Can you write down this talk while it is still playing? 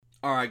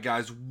All right,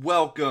 guys,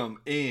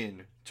 welcome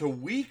in to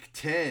week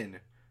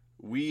 10.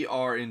 We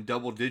are in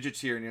double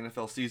digits here in the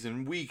NFL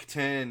season. Week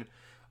 10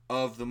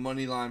 of the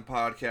Moneyline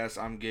Podcast.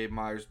 I'm Gabe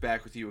Myers,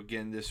 back with you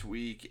again this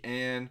week.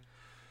 And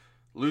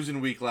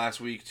losing week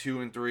last week,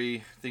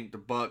 2-3. I think the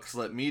Bucs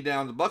let me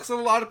down. The Bucs let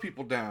a lot of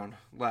people down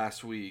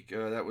last week.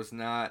 That was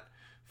not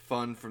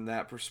fun from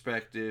that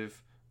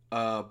perspective.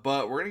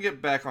 But we're going to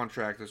get back on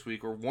track this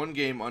week. We're one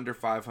game under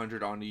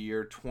 500 on the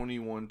year,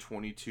 21,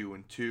 22,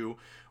 and 2.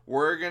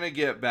 We're going to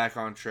get back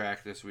on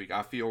track this week.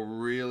 I feel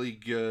really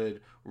good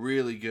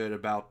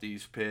about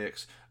these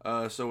picks.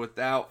 So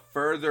without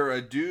further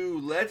ado,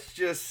 let's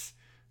just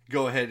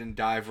go ahead and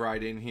dive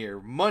right in here.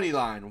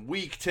 Moneyline,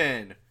 week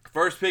 10.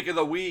 First pick of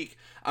the week,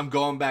 I'm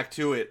going back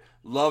to it.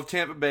 Love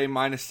Tampa Bay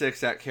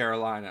 -6 at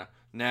Carolina.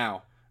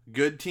 Now,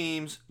 good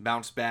teams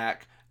bounce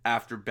back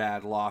after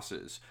bad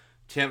losses.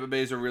 Tampa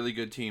Bay's a really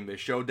good team. They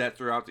showed that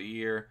throughout the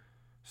year.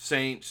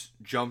 Saints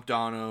jumped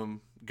on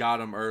them, got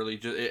them early.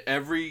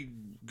 Every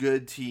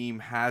good team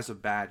has a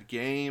bad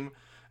game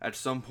at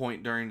some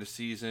point during the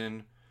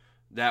season.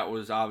 That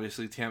was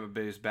obviously Tampa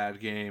Bay's bad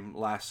game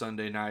last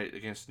Sunday night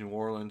against New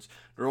Orleans.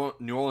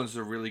 New Orleans is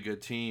a really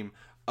good team.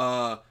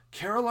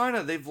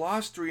 Carolina, they've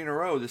lost 3 in a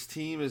row. This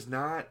team is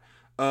not,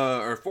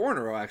 or 4 in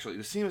a row actually.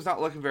 This team is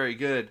not looking very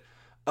good.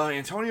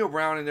 Antonio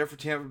Brown in there for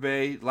Tampa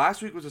Bay.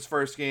 Last week was his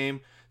first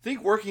game. I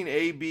think working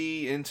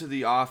AB into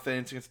the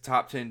offense against the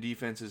top 10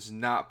 defense is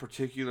not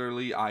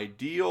particularly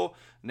ideal.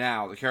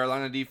 Now, the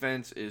Carolina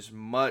defense is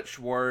much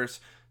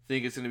worse. I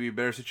think it's going to be a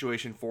better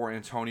situation for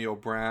Antonio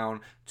Brown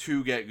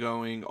to get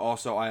going.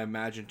 Also, I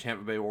imagine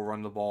Tampa Bay will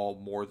run the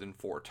ball more than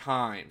 4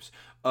 times.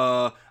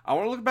 I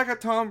want to look back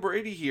at Tom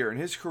Brady here in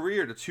his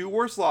career. The 2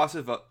 worst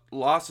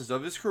losses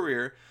of his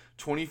career,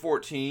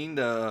 2014,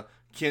 the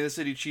Kansas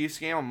City Chiefs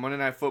game on Monday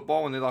Night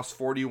Football when they lost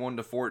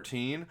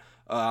 41-14.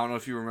 I don't know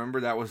if you remember,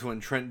 that was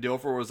when Trent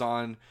Dilfer was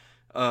on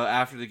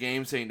after the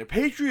game saying the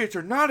Patriots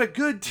are not a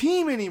good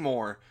team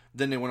anymore.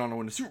 Then they went on to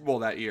win the Super Bowl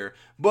that year.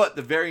 But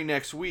the very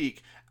next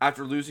week,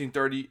 after losing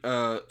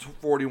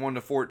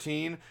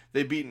 41-14,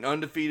 they beat an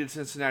undefeated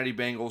Cincinnati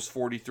Bengals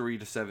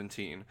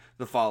 43-17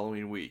 the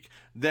following week.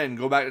 Then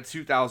go back to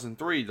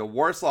 2003, the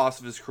worst loss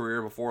of his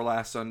career before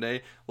last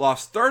Sunday,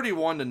 lost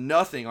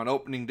 31-0 on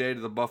opening day to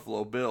the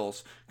Buffalo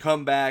Bills.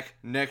 Come back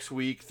next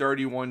week,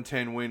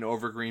 31-10 win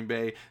over Green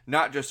Bay.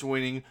 Not just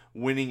winning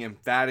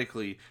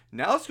emphatically.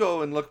 Now let's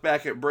go and look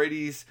back at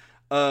Brady's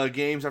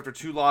games after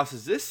 2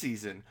 losses this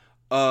season.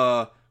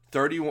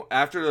 31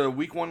 after the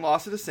week 1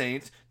 loss to the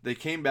Saints, they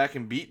came back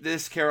and beat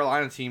this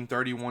Carolina team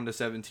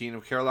 31-17,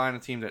 a Carolina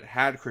team that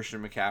had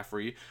Christian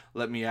McCaffrey,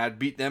 let me add,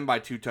 beat them by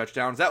 2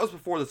 touchdowns. That was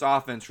before this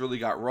offense really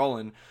got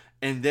rolling.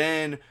 And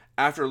then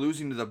after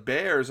losing to the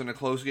Bears in a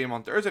close game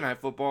on Thursday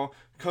Night Football,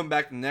 come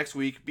back the next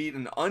week, beat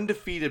an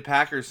undefeated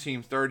Packers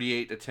team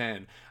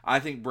 38-10. I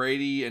think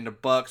Brady and the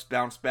Bucs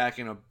bounced back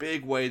in a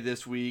big way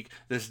this week.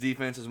 This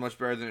defense is much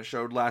better than it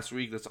showed last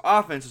week. This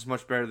offense is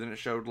much better than it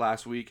showed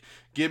last week.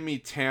 Give me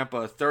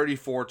Tampa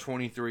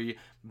 34-23,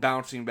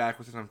 bouncing back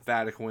with an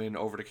emphatic win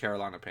over the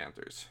Carolina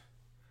Panthers.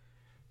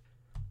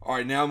 All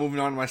right, now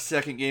moving on to my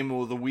second game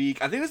of the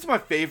week. I think this is my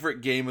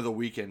favorite game of the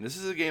weekend. This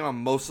is a game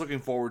I'm most looking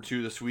forward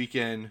to this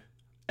weekend.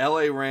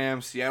 LA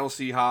Rams, Seattle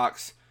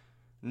Seahawks.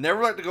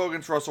 Never like to go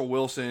against Russell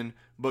Wilson,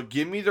 but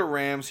give me the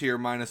Rams here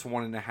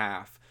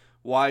 -1.5.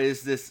 Why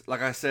is this?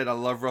 Like I said, I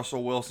love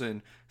Russell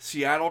Wilson.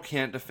 Seattle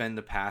can't defend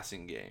the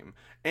passing game,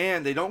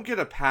 and they don't get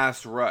a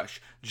pass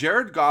rush.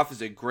 Jared Goff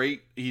is a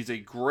great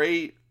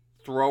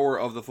thrower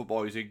of the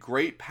football. He's a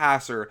great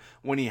passer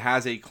when he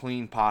has a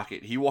clean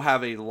pocket. He will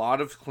have a lot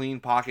of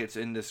clean pockets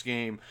in this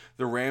game.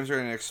 The Rams are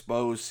going to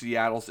expose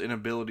Seattle's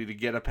inability to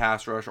get a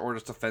pass rush or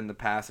just defend the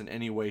pass in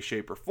any way,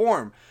 shape, or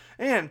form.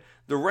 And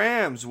the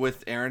Rams,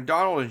 with Aaron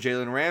Donald and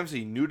Jalen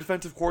Ramsey, new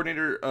defensive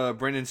coordinator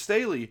Brendan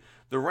Staley,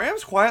 the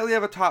Rams quietly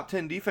have a top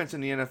 10 defense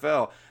in the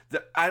NFL.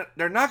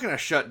 They're not going to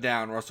shut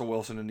down Russell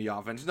Wilson in the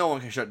offense. No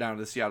one can shut down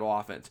the Seattle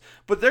offense.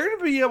 But they're going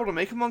to be able to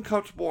make him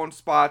uncomfortable in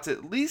spots,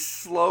 at least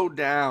slow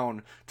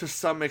down to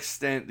some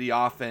extent the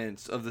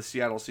offense of the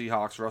Seattle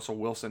Seahawks, Russell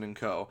Wilson and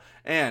co.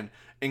 And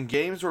in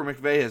games where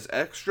McVay has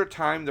extra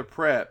time to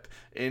prep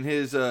in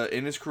his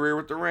career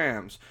with the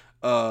Rams,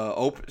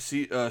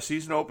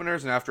 season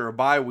openers and after a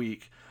bye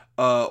week,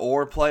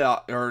 or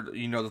playoff, or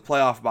the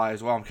playoff bye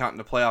as well. I'm counting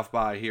the playoff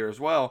bye here as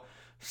well.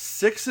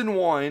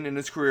 6-1 in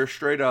his career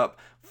straight up,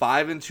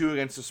 5-2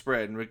 against the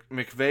spread.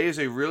 McVay is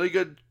a really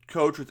good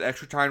coach with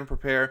extra time to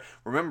prepare.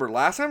 Remember,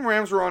 last time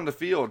Rams were on the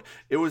field,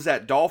 it was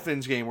that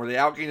Dolphins game where they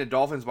outgained the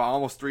Dolphins by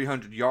almost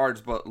 300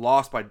 yards, but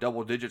lost by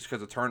double digits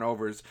because of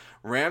turnovers.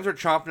 Rams are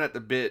chomping at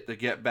the bit to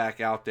get back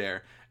out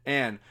there.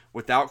 And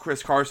without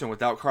Chris Carson,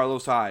 without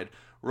Carlos Hyde,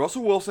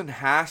 Russell Wilson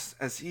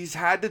he's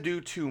had to do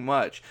too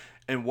much.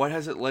 And what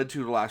has it led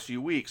to the last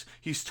few weeks?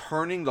 He's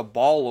turning the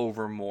ball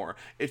over more.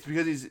 It's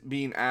because he's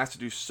being asked to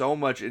do so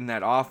much in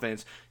that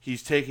offense.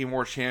 He's taking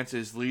more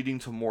chances, leading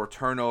to more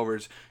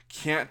turnovers.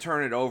 Can't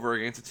turn it over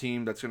against a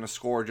team that's going to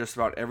score just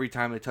about every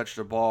time they touch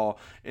the ball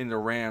in the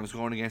Rams,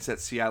 going against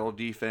that Seattle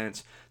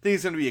defense. I think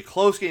it's going to be a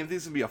close game. I think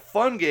it's going to be a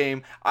fun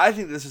game. I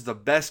think this is the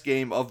best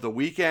game of the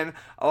weekend.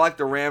 I like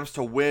the Rams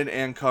to win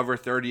and cover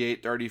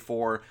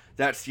 38-34.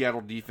 That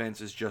Seattle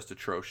defense is just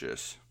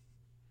atrocious.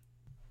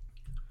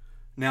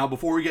 Now,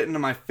 before we get into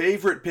my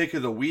favorite pick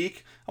of the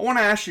week, I want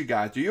to ask you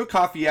guys, are you a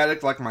coffee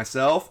addict like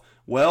myself?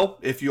 Well,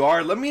 if you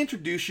are, let me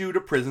introduce you to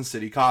Prison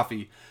City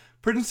Coffee.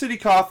 Prison City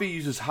Coffee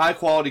uses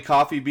high-quality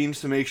coffee beans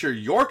to make sure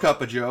your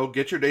cup of joe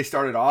gets your day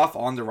started off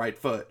on the right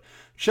foot.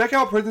 Check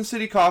out Prison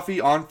City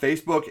Coffee on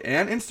Facebook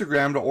and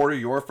Instagram to order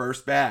your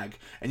first bag.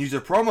 And use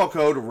the promo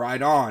code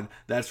RIDEON.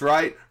 That's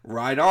right,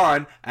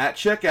 RIDEON at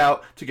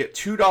checkout to get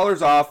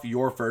 $2 off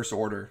your first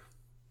order.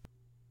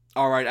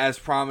 Alright, as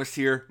promised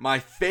here, my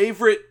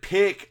favorite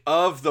pick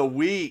of the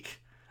week.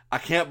 I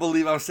can't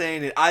believe I'm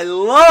saying it. I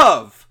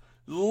love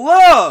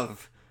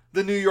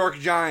the New York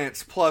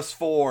Giants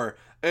 +4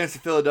 against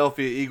the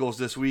Philadelphia Eagles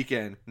this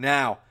weekend.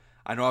 Now,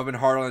 I know I've been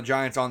hard on the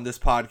Giants on this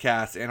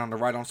podcast and on the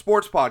Right On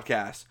Sports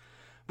podcast,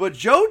 but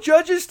Joe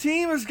Judge's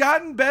team has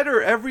gotten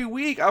better every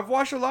week. I've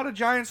watched a lot of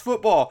Giants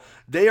football.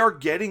 They are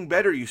getting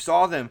better. You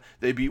saw them.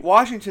 They beat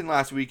Washington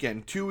last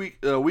weekend.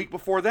 Week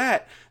before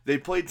that, they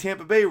played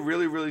Tampa Bay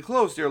really, really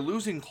close. They're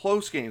losing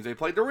close games. They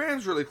played the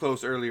Rams really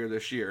close earlier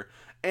this year.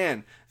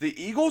 And the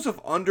Eagles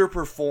have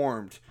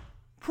underperformed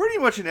pretty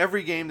much in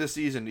every game this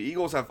season. The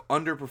Eagles have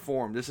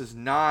underperformed. This is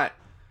not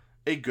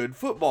a good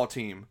football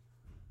team.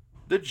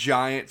 The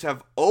Giants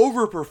have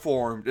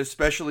overperformed,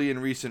 especially in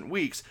recent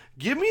weeks.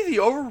 Give me the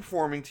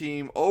overperforming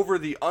team over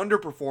the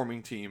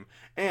underperforming team.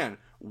 And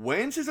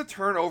Wentz is a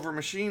turnover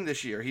machine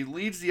this year. He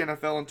leads the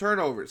NFL in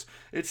turnovers.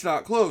 It's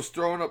not close.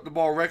 Throwing up the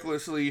ball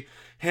recklessly,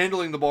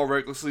 handling the ball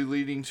recklessly,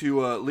 leading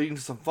to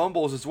some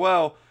fumbles as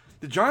well.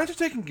 The Giants are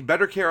taking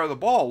better care of the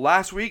ball.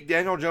 Last week,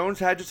 Daniel Jones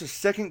had just a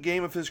second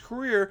game of his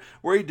career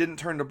where he didn't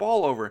turn the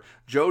ball over.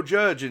 Joe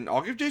Judge, and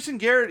I'll give Jason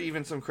Garrett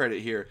even some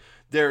credit here.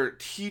 They're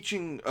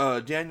teaching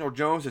Daniel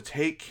Jones to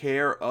take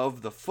care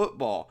of the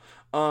football.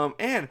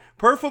 And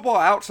per Football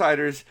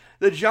Outsiders,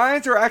 the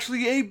Giants are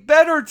actually a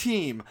better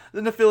team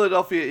than the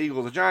Philadelphia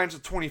Eagles. The Giants are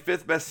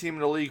 25th best team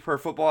in the league per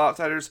Football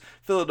Outsiders.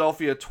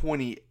 Philadelphia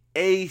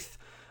 28th.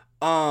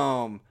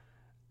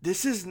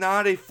 This is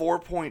not a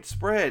 4-point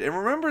spread. And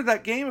remember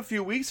that game a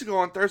few weeks ago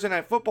on Thursday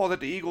Night Football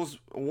that the Eagles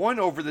won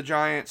over the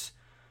Giants?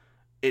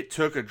 It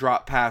took a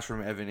drop pass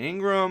from Evan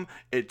Ingram.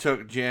 It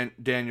took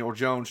Daniel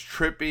Jones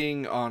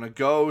tripping on a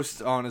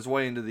ghost on his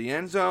way into the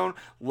end zone.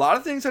 A lot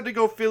of things had to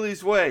go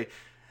Philly's way.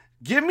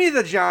 Give me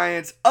the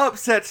Giants.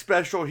 Upset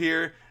special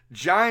here.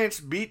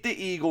 Giants beat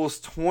the Eagles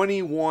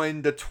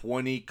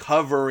 21-20,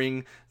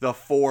 covering the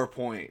 4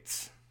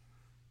 points.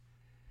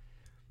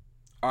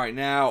 All right,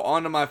 now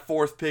on to my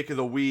fourth pick of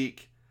the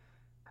week.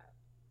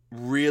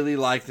 Really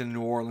like the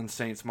New Orleans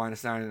Saints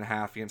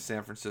 -9.5 against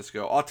San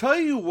Francisco. I'll tell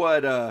you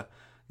what,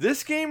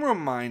 this game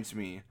reminds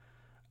me.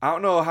 I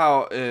don't know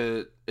how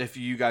if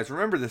you guys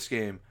remember this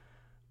game,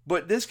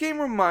 but this game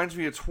reminds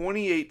me of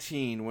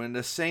 2018 when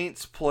the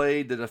Saints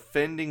played the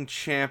defending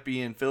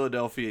champion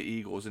Philadelphia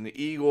Eagles, and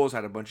the Eagles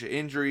had a bunch of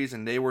injuries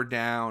and they were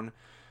down,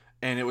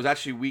 and it was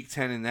actually Week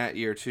 10 in that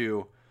year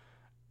too.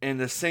 And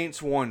the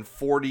Saints won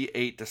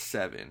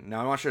 48-7.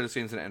 Now I'm not sure the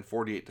Saints gonna end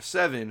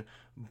 48-7,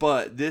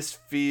 but this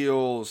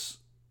feels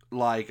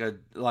like a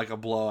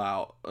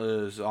blowout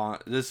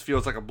this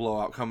feels like a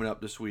blowout coming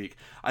up this week.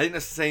 I think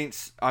the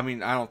Saints,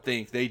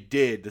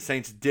 the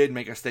Saints did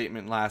make a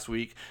statement last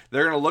week.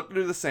 They're going to look to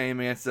do the same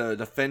against the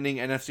defending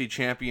NFC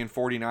champion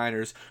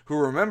 49ers, who,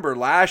 remember,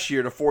 last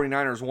year the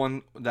 49ers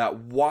won that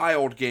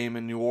wild game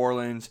in New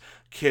Orleans.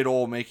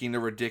 Kittle making the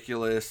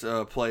ridiculous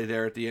play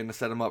there at the end to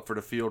set them up for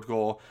the field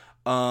goal.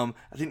 I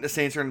think the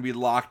Saints are going to be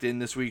locked in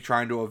this week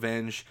trying to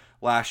avenge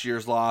last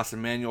year's loss.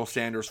 Emmanuel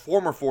Sanders,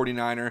 former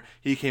 49er,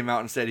 he came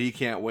out and said he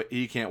can't wait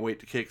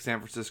to kick San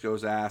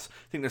Francisco's ass.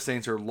 I think the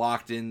Saints are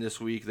locked in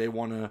this week. They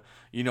want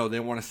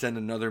to send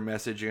another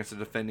message against the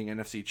defending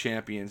NFC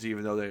champions,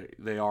 even though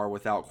they are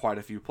without quite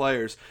a few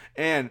players.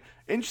 And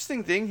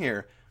interesting thing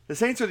here, the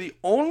Saints are the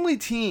only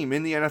team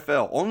in the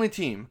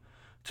NFL,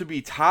 to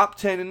be top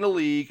 10 in the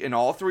league in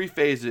all three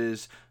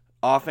phases: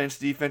 offense,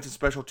 defense, and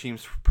special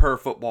teams per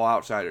Football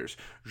Outsiders.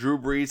 Drew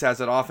Brees has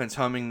that offense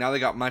humming. Now they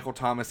got Michael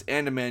Thomas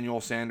and Emmanuel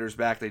Sanders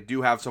back. They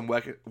do have some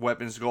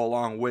weapons to go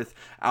along with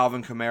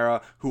Alvin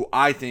Kamara, who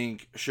I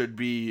think should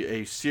be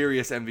a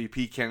serious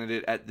MVP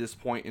candidate at this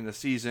point in the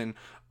season.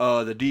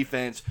 The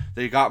defense,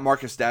 they got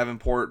Marcus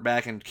Davenport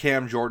back, and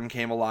Cam Jordan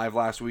came alive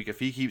last week. If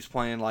he keeps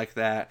playing like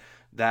that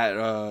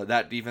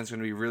defense is going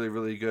to be really,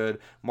 really good.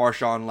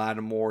 Marshawn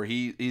Lattimore,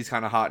 he's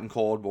kind of hot and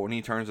cold, but when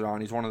he turns it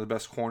on, he's one of the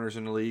best corners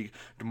in the league.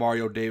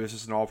 Demario Davis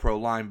is an all-pro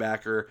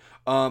linebacker.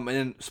 And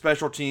then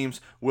special teams,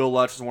 Will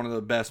Lutz is one of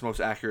the best, most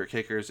accurate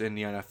kickers in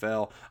the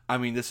NFL. I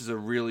mean, this is a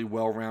really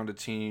well-rounded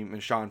team,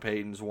 and Sean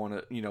Payton's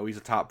he's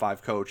a top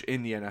 5 coach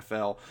in the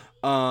NFL.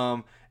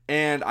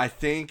 And I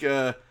think,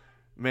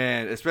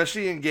 man,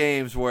 especially in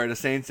games where the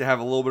Saints have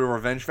a little bit of a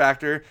revenge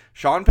factor,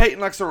 Sean Payton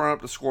likes to run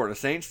up the score. The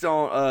Saints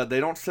don't. They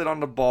don't sit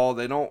on the ball.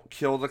 They don't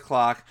kill the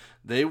clock.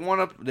 They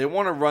want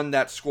to run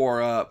that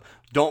score up.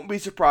 Don't be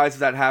surprised if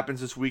that happens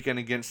this weekend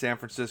against San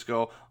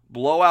Francisco.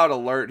 Blowout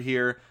alert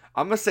here.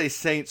 I'm going to say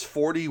Saints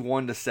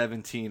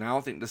 41-17. I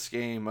don't think this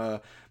game,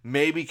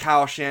 maybe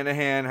Kyle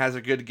Shanahan has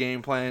a good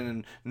game plan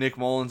and Nick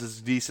Mullins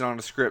is decent on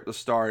the script to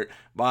start,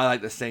 but I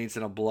like the Saints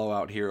in a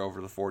blowout here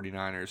over the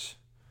 49ers.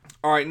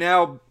 All right,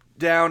 now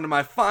down to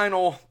my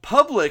final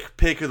public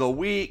pick of the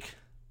week,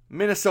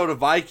 Minnesota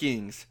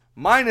Vikings,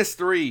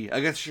 -3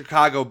 against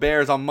Chicago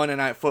Bears on Monday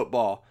Night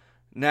Football.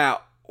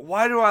 Now,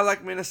 why do I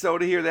like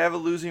Minnesota here? They have a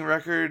losing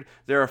record.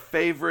 They're a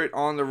favorite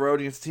on the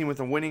road against a team with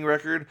a winning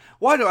record.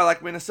 Why do I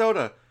like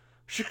Minnesota?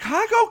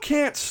 Chicago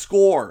can't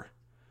score.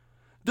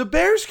 The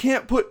Bears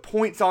can't put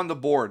points on the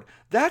board.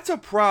 That's a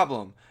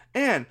problem.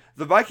 And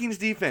the Vikings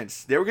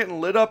defense, they were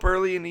getting lit up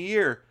early in the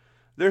year.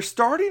 They're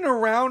starting to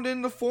round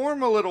in the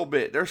form a little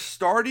bit. They're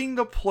starting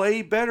to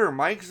play better.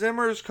 Mike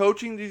Zimmer is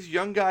coaching these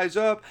young guys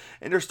up,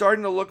 and they're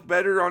starting to look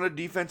better on the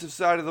defensive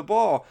side of the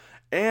ball.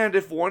 And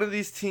if one of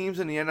these teams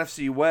in the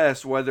NFC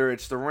West, whether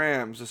it's the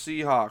Rams, the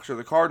Seahawks, or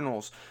the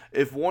Cardinals,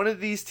 if one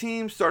of these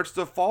teams starts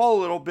to fall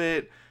a little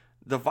bit,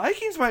 the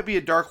Vikings might be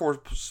a dark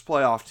horse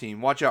playoff team.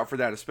 Watch out for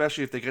that,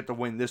 especially if they get the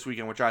win this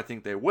weekend, which I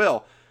think they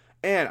will.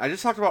 And I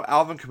just talked about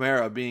Alvin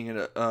Kamara being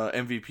an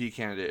MVP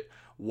candidate.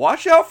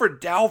 Watch out for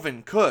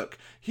Dalvin Cook.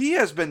 He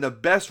has been the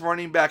best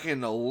running back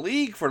in the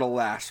league for the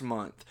last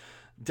month.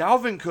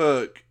 Dalvin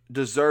Cook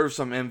deserves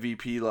some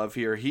MVP love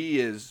here. He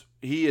is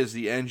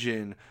the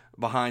engine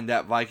behind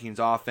that Vikings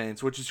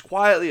offense, which is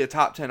quietly a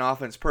top 10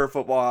 offense per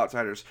Football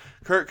Outsiders.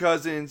 Kirk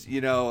Cousins,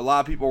 a lot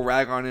of people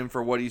rag on him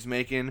for what he's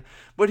making,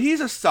 but he's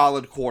a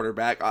solid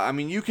quarterback. I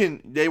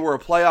mean, they were a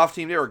playoff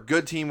team. They were a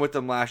good team with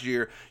them last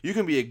year. You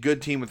can be a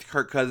good team with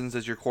Kirk Cousins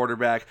as your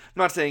quarterback.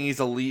 I'm not saying he's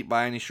elite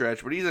by any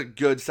stretch, but he's a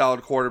good,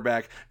 solid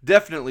quarterback.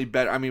 Definitely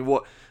better. I mean,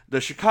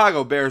 the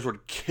Chicago Bears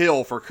would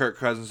kill for Kirk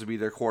Cousins to be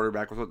their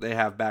quarterback with what they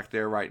have back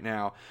there right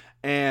now.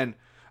 And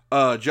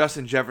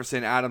Justin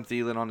Jefferson, Adam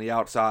Thielen on the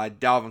outside,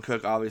 Dalvin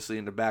Cook obviously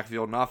in the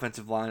backfield, an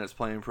offensive line that's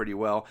playing pretty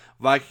well.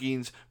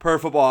 Vikings, per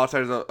Football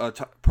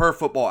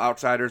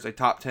Outsiders, a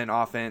top 10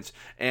 offense,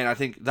 and I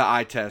think the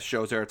eye test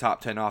shows they're a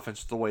top 10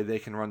 offense with the way they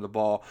can run the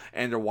ball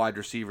and their wide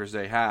receivers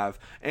they have.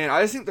 And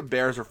I just think the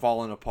Bears are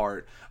falling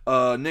apart.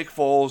 Nick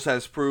Foles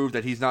has proved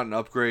that he's not an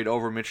upgrade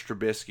over Mitch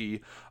Trubisky.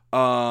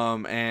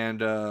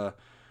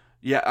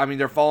 Yeah, I mean,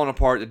 they're falling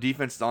apart. The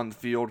defense is on the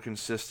field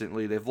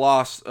consistently. They've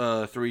lost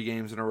 3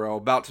 games in a row,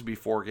 about to be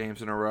 4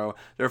 games in a row.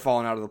 They're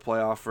falling out of the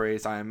playoff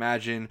race. I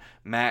imagine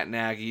Matt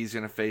Nagy's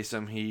going to face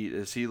some heat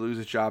as he loses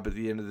his job at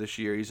the end of this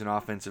year. He's an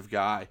offensive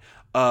guy,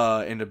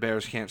 and the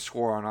Bears can't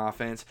score on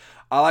offense.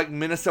 I like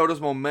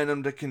Minnesota's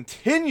momentum to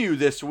continue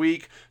this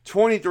week,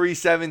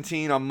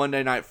 23-17 on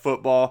Monday Night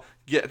Football.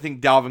 I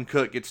think Dalvin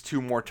Cook gets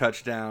 2 more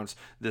touchdowns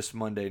this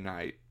Monday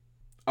night.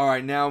 All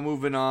right, now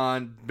moving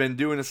on. Been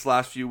doing this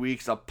last few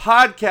weeks. A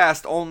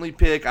podcast-only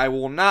pick. I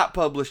will not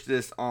publish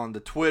this on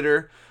the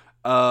Twitter.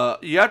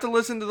 You have to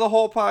listen to the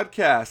whole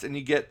podcast, and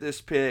you get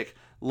this pick.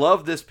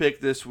 Love this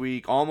pick this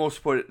week.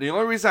 Almost put it. The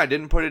only reason I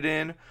didn't put it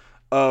in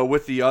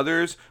with the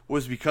others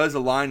was because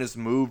the line has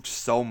moved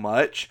so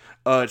much.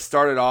 It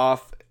started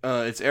off.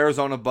 It's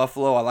Arizona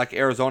Buffalo. I like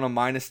Arizona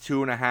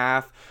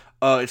 -2.5.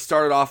 It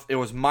started off. It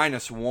was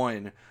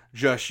 -1.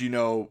 Just,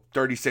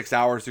 36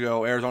 hours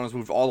ago. Arizona's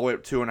moved all the way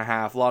up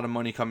 2.5. A lot of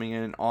money coming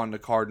in on the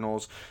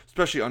Cardinals,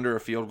 especially under a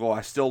field goal.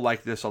 I still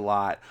like this a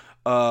lot.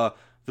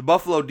 The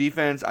Buffalo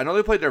defense, I know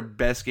they played their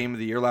best game of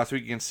the year last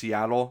week against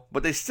Seattle,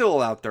 but they still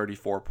allowed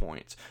 34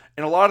 points.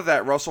 And a lot of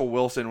that, Russell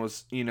Wilson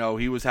was,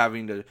 he was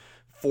having to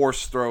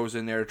force throws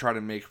in there to try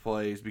to make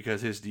plays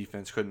because his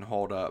defense couldn't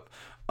hold up.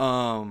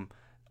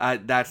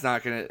 That's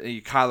not going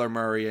to... Kyler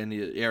Murray and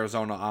the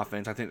Arizona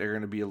offense, I think they're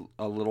going to be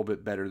a little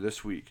bit better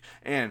this week.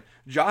 And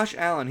Josh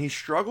Allen, he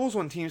struggles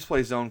when teams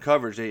play zone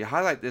coverage. They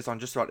highlight this on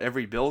just about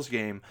every Bills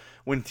game.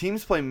 When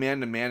teams play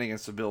man-to-man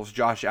against the Bills,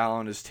 Josh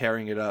Allen is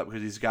tearing it up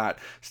because he's got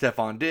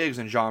Stephon Diggs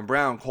and John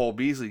Brown, Cole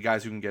Beasley,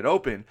 guys who can get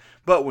open.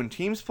 But when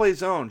teams play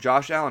zone,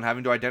 Josh Allen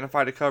having to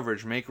identify the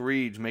coverage, make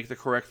reads, make the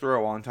correct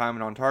throw on time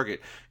and on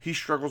target, he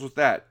struggles with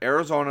that.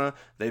 Arizona,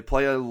 they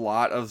play a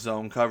lot of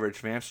zone coverage.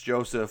 Vance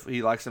Joseph,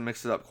 he likes to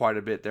mix it up quite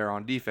a bit there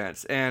on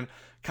defense. And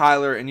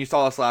Kyler, and you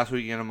saw this last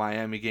week in a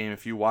Miami game,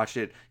 if you watch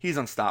it, he's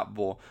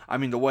unstoppable. I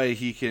mean, the way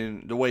he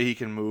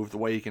can move, the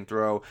way he can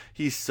throw,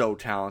 he's so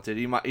talented.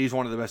 He's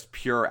one of the best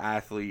pure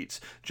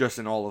athletes just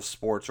in all of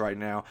sports right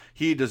now.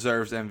 He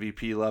deserves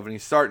MVP love, and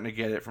he's starting to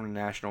get it from the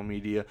national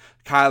media.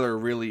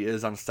 Kyler really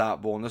is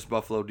unstoppable, and this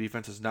Buffalo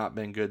defense has not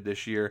been good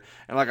this year.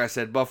 And like I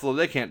said, Buffalo,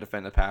 they can't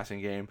defend the passing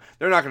game.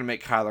 They're not going to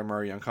make Kyler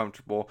Murray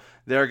uncomfortable.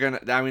 They're going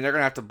to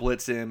have to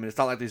blitz him, and it's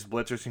not like these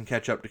blitzers can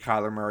catch up to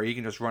Kyler Murray. He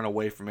can just run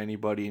away from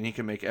anybody, and he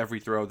can make every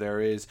throw there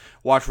is.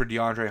 Watch for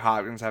DeAndre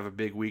Hopkins have a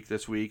big week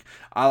this week.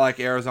 I like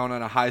Arizona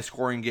in a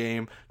high-scoring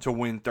game to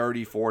win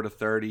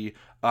 34-30.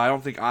 I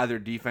don't think either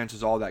defense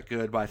is all that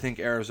good, but I think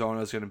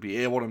Arizona is going to be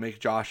able to make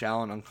Josh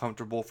Allen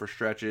uncomfortable for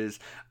stretches.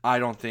 I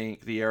don't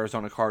think the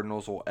Arizona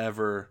Cardinals will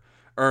ever,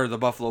 or the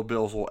Buffalo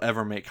Bills will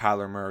ever make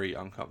Kyler Murray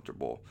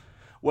uncomfortable.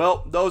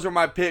 Well, those are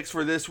my picks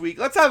for this week.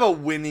 Let's have a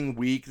winning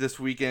week this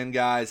weekend,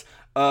 guys.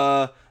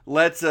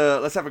 Let's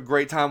have a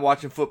great time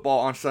watching football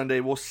on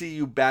Sunday. We'll see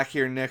you back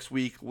here next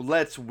week.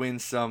 Let's win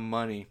some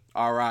money.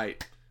 All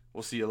right.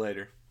 We'll see you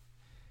later.